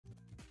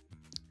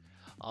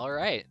All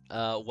right,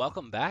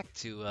 welcome back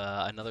to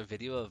another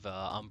video of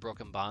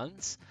Unbroken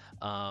Bonds.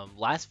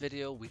 Last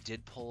video we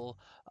did pull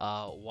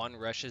one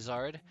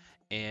Reshizard,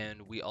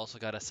 and we also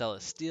got a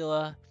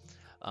Celesteela.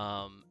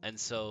 And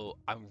so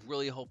I'm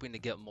really hoping to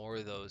get more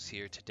of those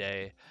here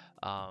today.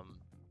 Um,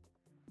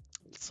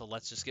 so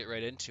let's just get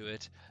right into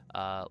it.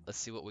 Let's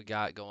see what we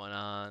got going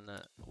on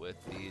with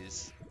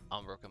these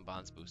Unbroken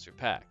Bonds booster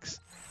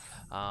packs.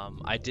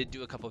 I did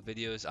do a couple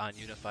videos on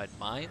Unified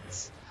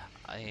Minds,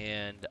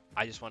 and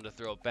I just wanted to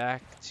throw it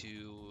back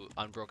to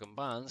Unbroken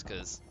Bonds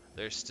because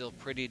they're still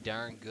pretty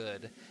darn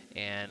good,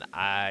 and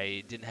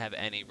I didn't have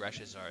any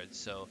Reshizards,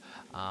 so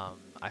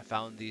I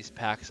found these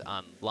packs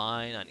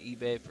online on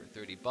eBay for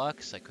 30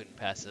 bucks. I couldn't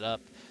pass it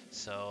up,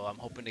 so I'm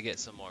hoping to get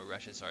some more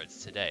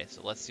Reshizards today.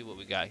 So let's see what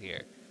we got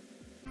here.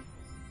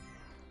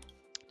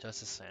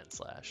 Just a Sand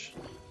Slash.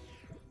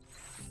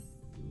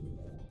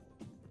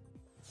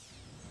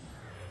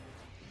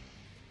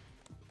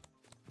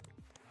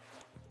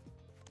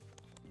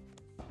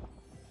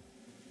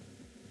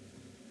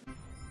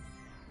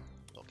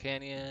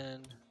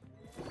 Canyon.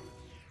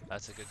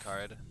 That's a good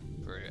card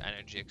for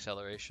energy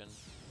acceleration.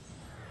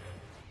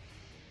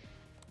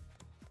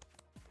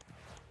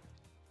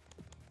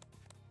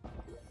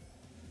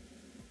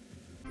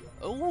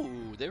 Oh,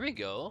 there we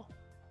go.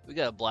 We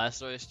got a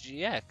Blastoise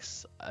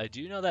GX. I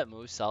do know that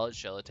moves Solid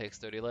Shell. It takes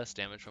 30 less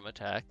damage from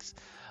attacks.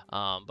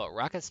 But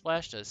Rocket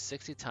Splash does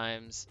 60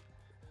 times.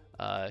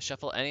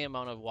 Shuffle any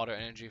amount of water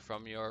energy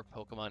from your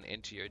Pokemon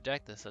into your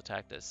deck. This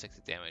attack does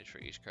 60 damage for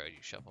each card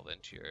you shuffled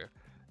into your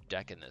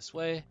deck in this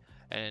way.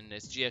 And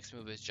its GX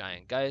move is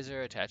Giant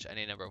Geyser. Attach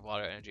any number of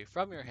water energy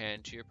from your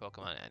hand to your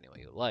Pokemon any way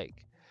you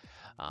like.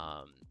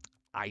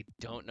 I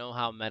don't know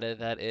how meta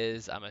that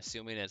is. I'm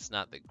assuming it's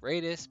not the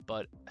greatest,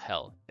 but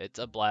hell, it's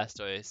a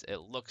Blastoise. It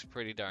looks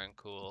pretty darn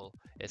cool.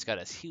 It's got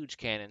a huge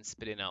cannon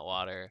spitting out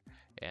water,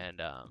 and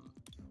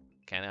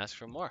can't ask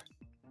for more.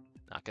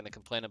 Not going to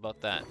complain about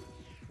that.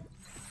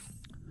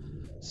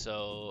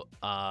 So,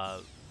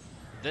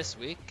 this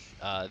week,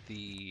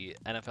 the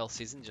NFL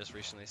season just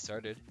recently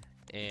started,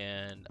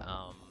 and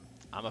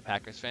I'm a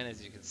Packers fan,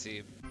 as you can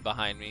see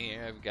behind me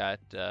here. I've got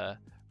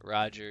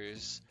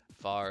Rodgers,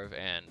 Favre,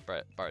 and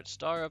Bart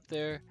Starr up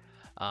there.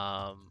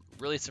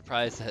 Really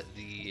surprised that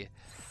the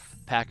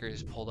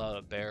Packers pulled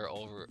out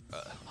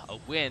a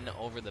win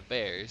over the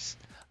Bears.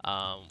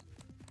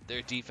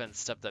 Their defense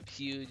stepped up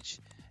huge,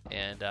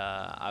 and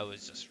I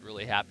was just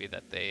really happy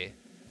that they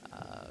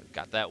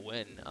got that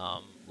win.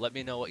 Let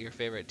me know what your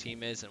favorite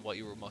team is and what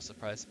you were most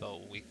surprised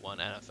about Week 1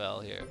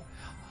 NFL here.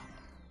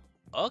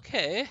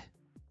 Okay,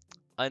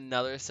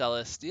 another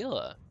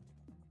Celesteela.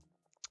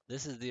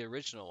 This is the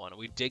original one.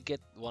 We did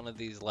get one of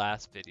these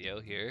last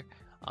video here,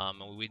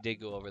 and we did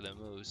go over the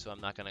moves, so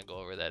I'm not going to go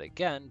over that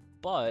again,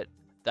 but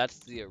that's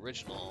the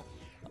original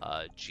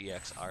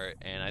GX art,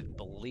 and I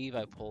believe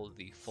I pulled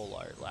the full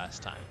art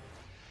last time.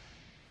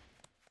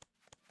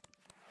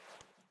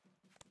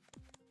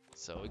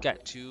 So we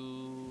got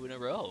 2 in a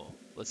row.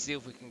 Let's see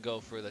if we can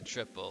go for the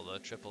triple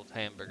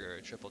hamburger,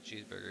 or triple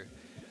cheeseburger,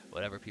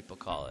 whatever people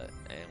call it,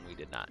 and we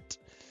did not.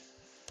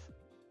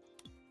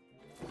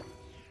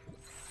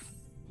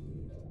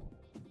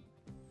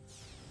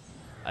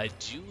 I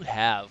do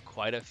have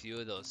quite a few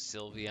of those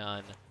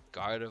Sylveon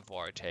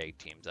Gardevoir tag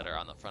teams that are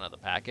on the front of the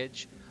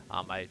package.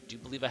 I do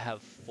believe I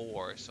have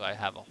 4, so I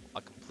have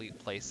a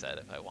complete playset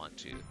if I want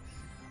to.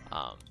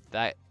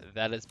 That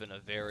has been a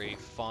very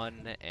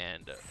fun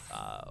and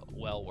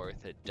well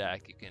worth it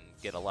deck. You can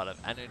get a lot of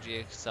energy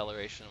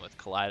acceleration with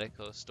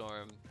Kaleido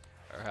Storm,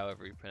 or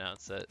however you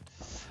pronounce it,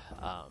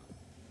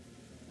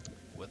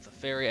 with the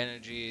fairy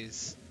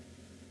energies,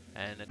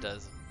 and it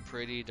does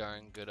pretty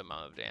darn good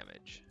amount of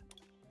damage.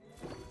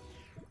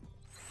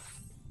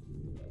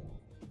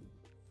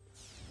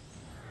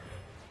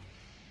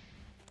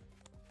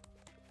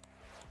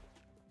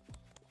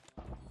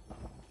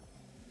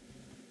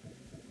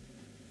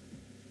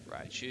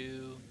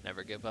 Raichu,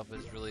 Never Give Up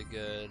is really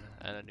good,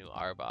 and a new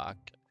Arbok.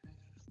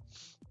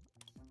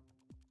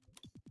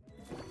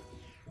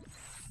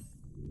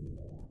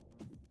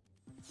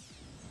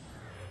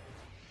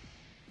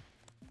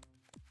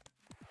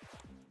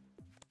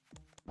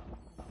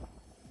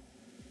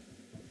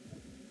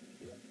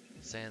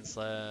 Sand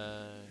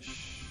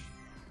Slash,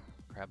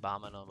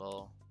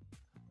 Crabominable.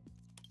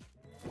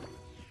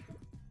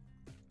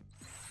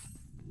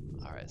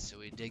 Alright, so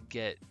we did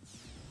get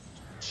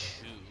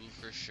 2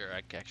 for sure.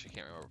 I actually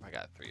can't remember if I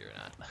got 3 or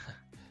not.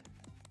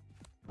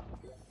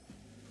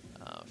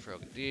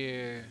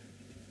 Frogadier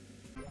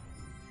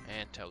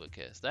and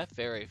Togekiss. That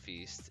Fairy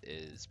Feast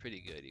is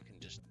pretty good. You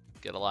can just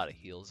get a lot of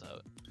heals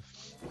out.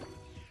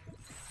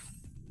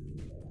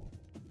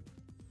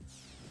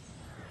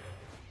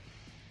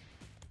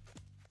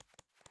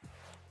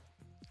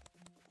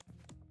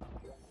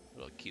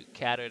 Little cute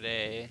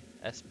Catterday,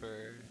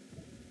 Esper,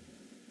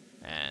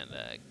 and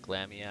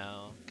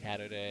Glameow,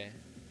 Catterday.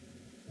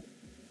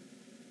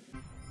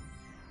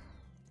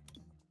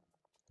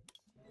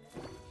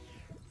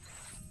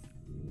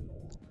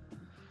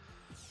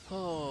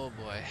 Oh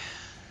boy.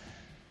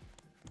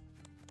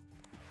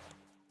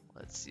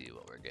 Let's see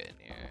what we're getting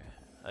here.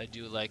 I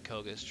do like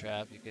Koga's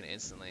Trap. You can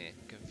instantly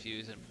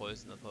confuse and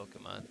poison the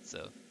Pokemon,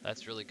 so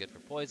that's really good for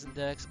poison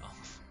decks.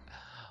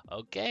 Oh,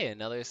 okay,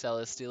 another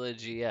Celesteela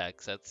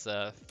GX. That's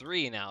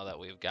 3 now that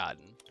we've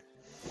gotten.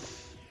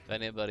 If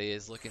anybody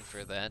is looking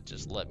for that,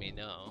 just let me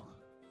know.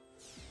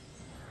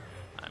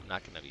 I'm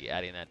not going to be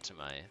adding that to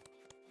my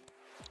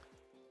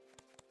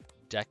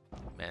deck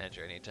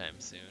manager anytime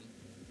soon.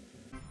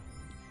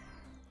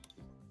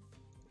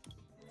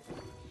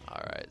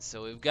 Alright,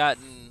 so we've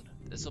gotten,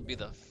 this will be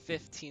the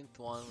 15th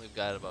one, we've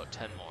got about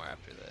 10 more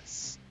after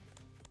this.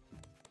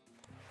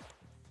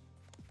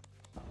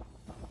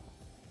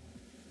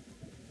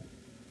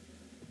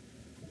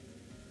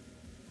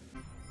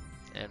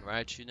 And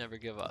Raichu never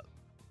give up.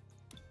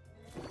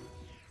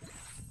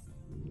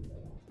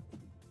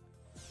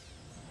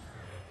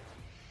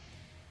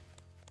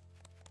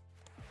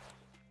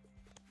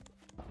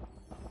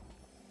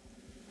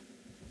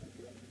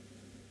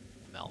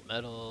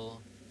 Melmetal.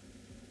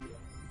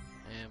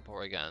 And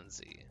Porygon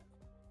Z.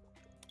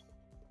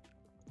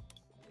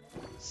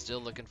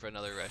 Still looking for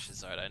another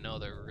Reshizard. I know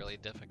they're really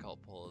difficult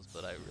pulls,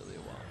 but I really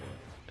want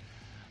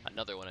one.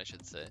 Another one, I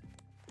should say.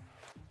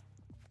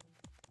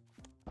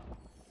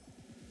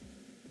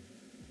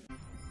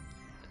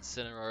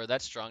 Incineroar,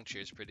 that Strong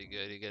Cheer is pretty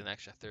good. You get an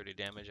extra 30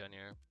 damage on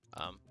your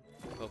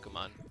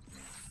Pokemon,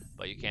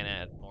 but you can't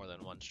add more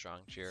than 1 Strong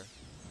Cheer,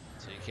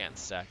 so you can't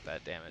stack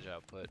that damage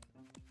output.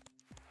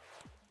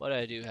 But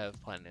I do have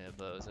plenty of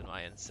those in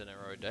my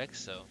Incineroar deck,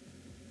 so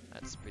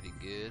that's pretty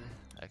good.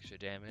 Extra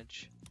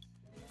damage.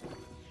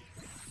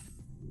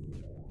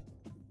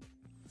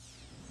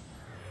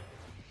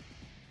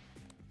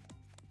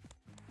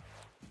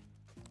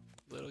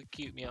 Little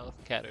cute Meowth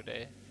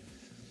Catterday.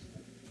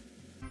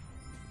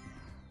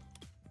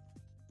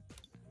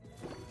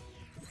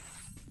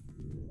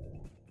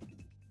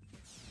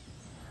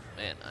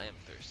 Man, I am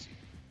thirsty.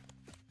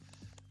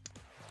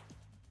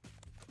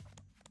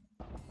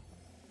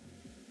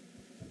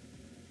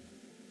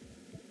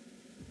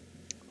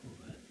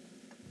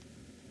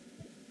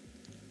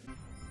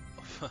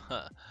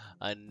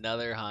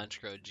 Another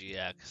Honchkrow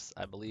GX.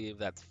 I believe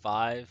that's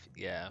 5.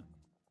 Yeah.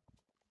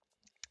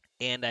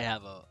 And I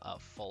have a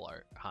full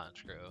art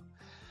Honchkrow.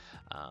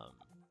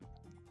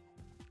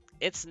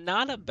 It's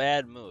not a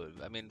bad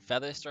move. I mean,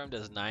 Featherstorm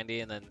does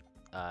 90 and then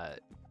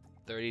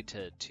 30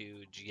 to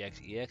 2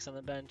 GX EX on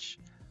the bench.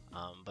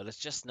 But it's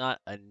just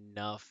not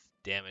enough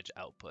damage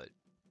output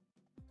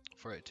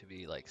for it to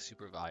be like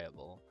super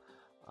viable.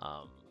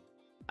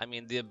 I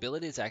mean, the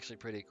ability is actually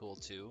pretty cool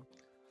too.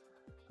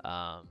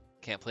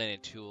 Can't play any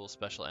tool,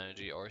 special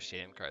energy, or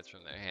stadium cards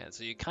from their hand.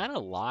 So you kind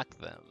of lock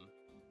them,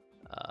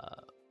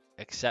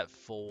 except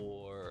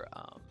for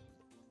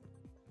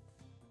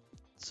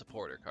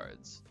supporter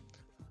cards.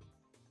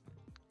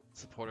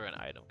 Supporter and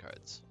item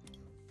cards.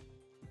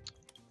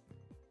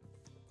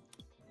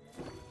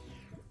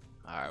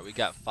 Alright, we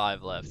got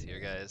 5 left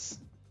here, guys.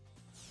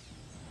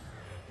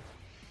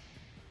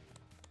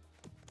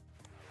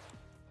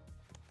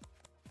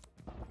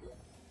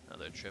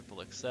 Another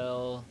triple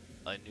XL.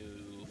 A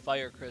new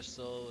fire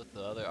crystal with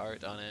the other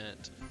art on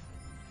it.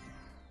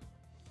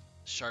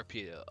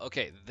 Sharpedo.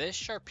 Okay,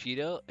 this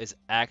Sharpedo is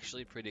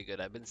actually pretty good.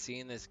 I've been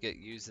seeing this get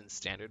used in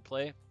standard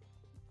play.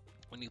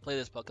 When you play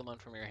this Pokemon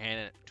from your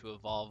hand to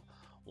evolve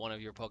one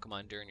of your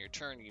Pokemon during your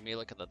turn, you may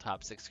look at the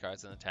top 6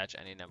 cards and attach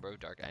any number of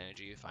dark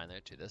energy you find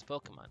there to this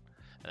Pokemon.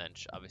 And then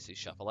obviously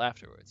shuffle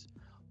afterwards.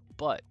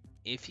 But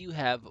if you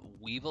have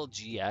Weevil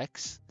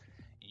GX,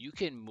 you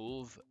can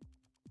move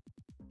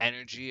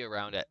energy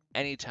around at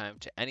any time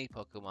to any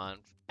Pokemon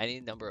any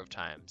number of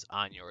times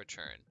on your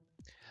turn.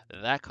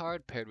 That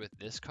card paired with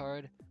this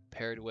card,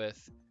 paired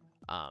with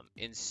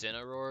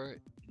Incineroar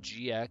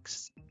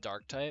GX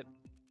Dark type,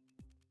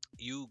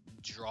 you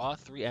draw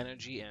 3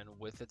 energy, and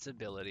with its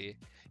ability,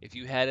 if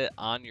you had it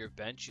on your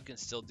bench, you can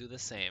still do the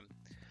same.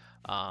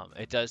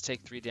 It does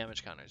take 3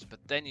 damage counters, but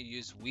then you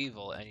use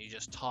Weevil and you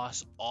just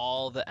toss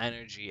all the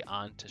energy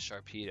onto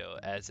Sharpedo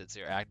as it's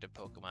your active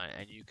Pokemon,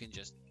 and you can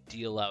just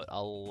deal out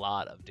a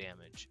lot of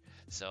damage.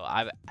 So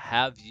I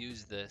have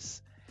used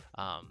this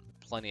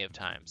plenty of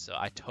times, so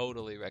I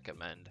totally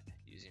recommend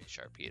using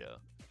Sharpedo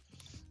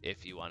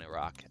if you want to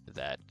rock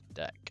that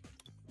deck.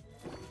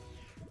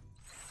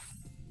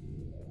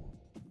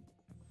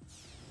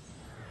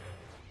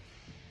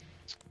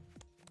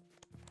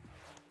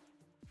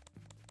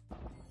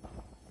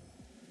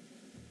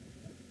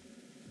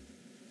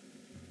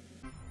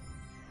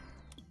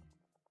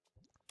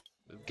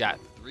 We've got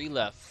 3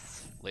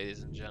 left,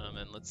 ladies and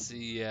gentlemen. Let's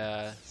see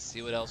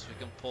what else we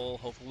can pull.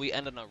 Hopefully we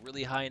end on a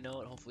really high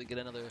note. Hopefully get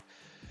another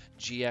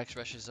GX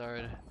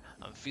Reshizard.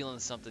 I'm feeling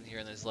something here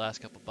in these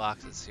last couple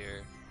boxes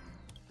here.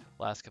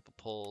 Last couple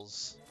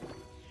pulls.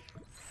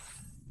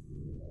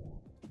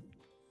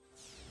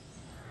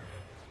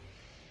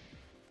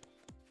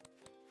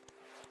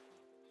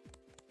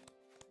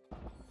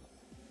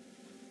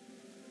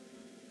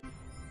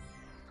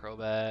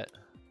 Crobat.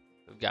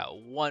 We've got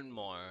 1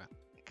 more.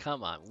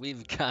 Come on,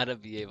 we've got to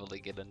be able to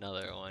get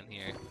another one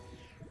here.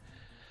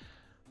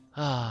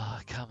 Ah,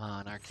 come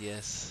on,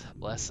 Arceus.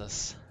 Bless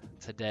us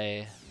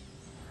today.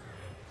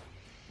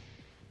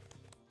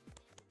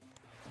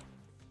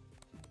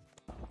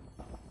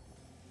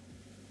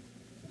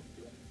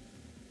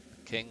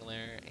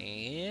 Kingler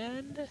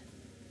and...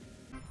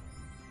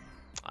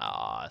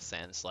 Ah,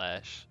 Sand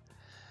Slash.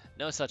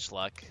 No such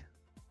luck.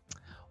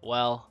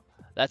 Well,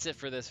 that's it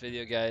for this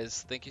video,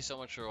 guys. Thank you so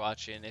much for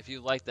watching. If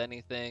you liked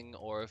anything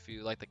or if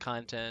you like the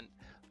content,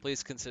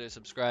 please consider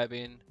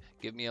subscribing.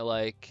 Give me a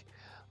like.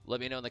 Let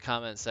me know in the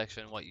comments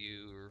section what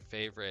your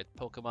favorite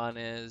Pokemon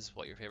is,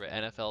 what your favorite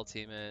NFL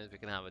team is. We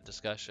can have a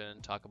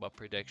discussion, talk about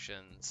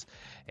predictions,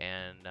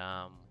 and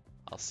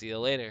I'll see you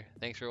later.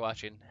 Thanks for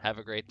watching. Have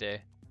a great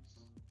day.